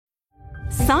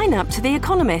Sign up to The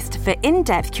Economist for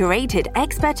in-depth curated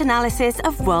expert analysis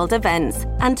of world events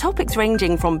and topics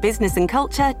ranging from business and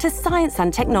culture to science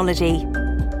and technology.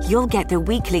 You'll get the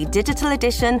weekly digital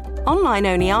edition,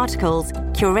 online-only articles,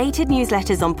 curated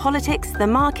newsletters on politics, the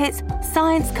markets,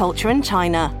 science, culture and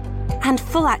China, and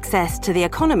full access to The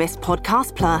Economist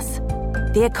Podcast Plus.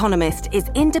 The Economist is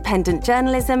independent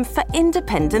journalism for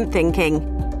independent thinking.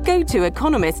 Go to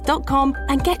economist.com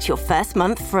and get your first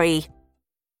month free.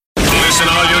 Listen,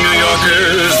 all you New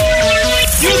Yorkers.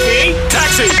 Excuse me,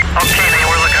 taxi. Okay,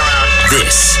 we're looking around.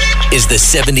 This is the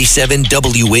 77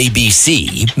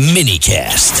 WABC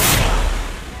minicast.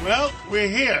 Well, we're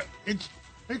here. It's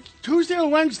Tuesday or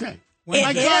Wednesday?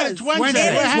 My God, it's Wednesday.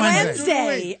 It is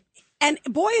Wednesday. And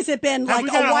boy, has it been like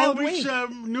a wild week.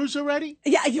 News already?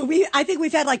 Yeah, I think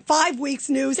we've had like 5 weeks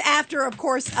news after, of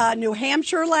course, New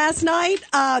Hampshire last night.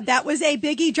 That was a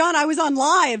biggie. John, I was on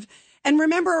live. And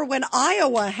remember when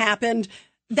Iowa happened,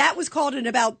 that was called in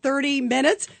about 30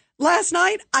 minutes. Last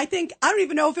night, I don't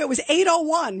even know if it was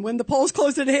 8:01 when the polls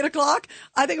closed at 8 o'clock.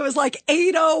 I think it was like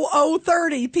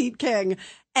 8:30, Pete King.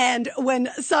 And when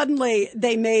suddenly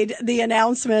they made the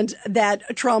announcement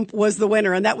that Trump was the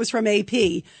winner, and that was from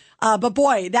AP. But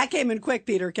boy, that came in quick,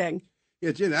 Peter King. Yeah,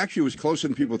 it did. Actually, it was closer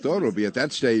than people thought it would be. At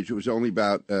that stage, it was only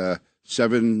about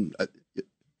 7-point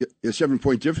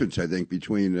difference, I think,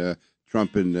 between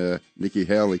Trump and Nikki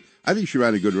Haley. I think she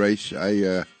ran a good race.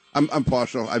 I'm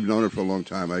partial. I've known her for a long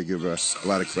time. I give her a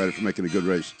lot of credit for making a good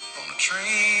race. On a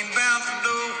train bound for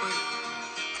nowhere,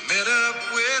 I met up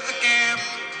with a gambler.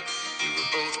 We were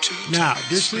both too Now,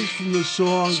 this is from the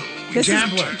song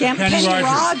Gambler. Kenny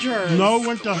Rogers. Know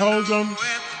when to hold them,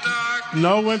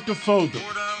 know when to fold them.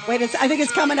 Wait, I think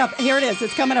it's coming up. Here it is.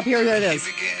 It's coming up. Here it is.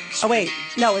 Oh, wait.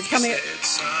 No, it's coming.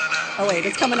 Oh, wait.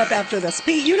 It's coming up after this.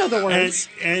 Pete, you know the words.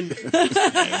 And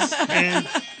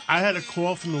I had a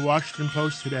call from the Washington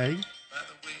Post today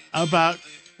about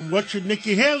what should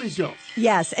Nikki Haley do.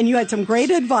 Yes, and you had some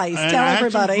great advice. Tell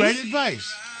everybody. Some great advice.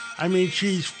 I mean,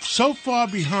 she's so far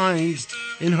behind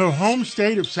in her home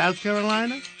state of South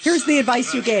Carolina. Here's the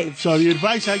advice you gave. So the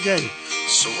advice I gave.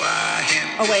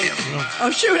 Oh, wait.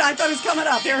 Oh, shoot. I thought it was coming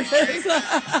up. Here it is.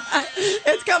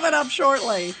 It's coming up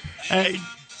shortly.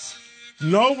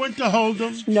 Know when to hold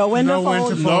them. Know when to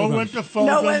fold them. Know when to fold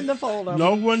them. Know when to fold them.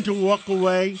 Know when to walk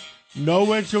away. Know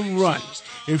when to run.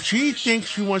 If she thinks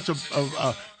she wants a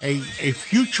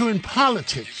future in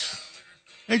politics,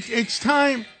 it's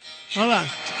time. Hold on.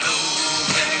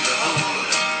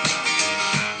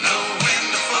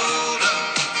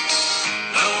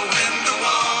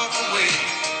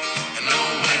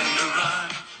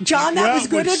 John, that was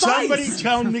good advice. Somebody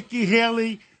tell Nikki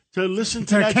Haley to listen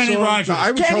to that Kenny song. Rogers.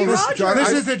 Kenny Rogers. This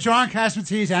is the John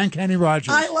Cassidy and Kenny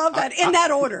Rogers. I love that. In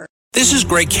that order. This is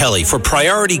Greg Kelly for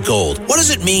Priority Gold. What does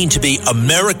it mean to be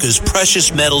America's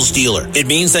precious metals dealer? It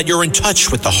means that you're in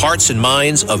touch with the hearts and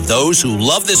minds of those who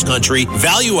love this country,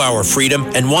 value our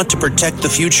freedom, and want to protect the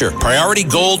future. Priority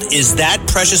Gold is that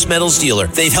precious metals dealer.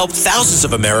 They've helped thousands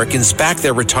of Americans back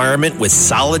their retirement with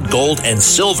solid gold and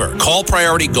silver. Call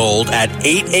Priority Gold at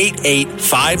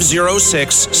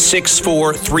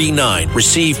 888-506-6439.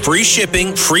 Receive free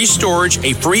shipping, free storage,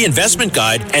 a free investment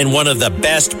guide, and one of the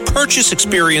best purchase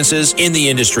experiences in the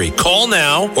industry. Call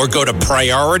now or go to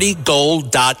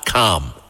PriorityGold.com.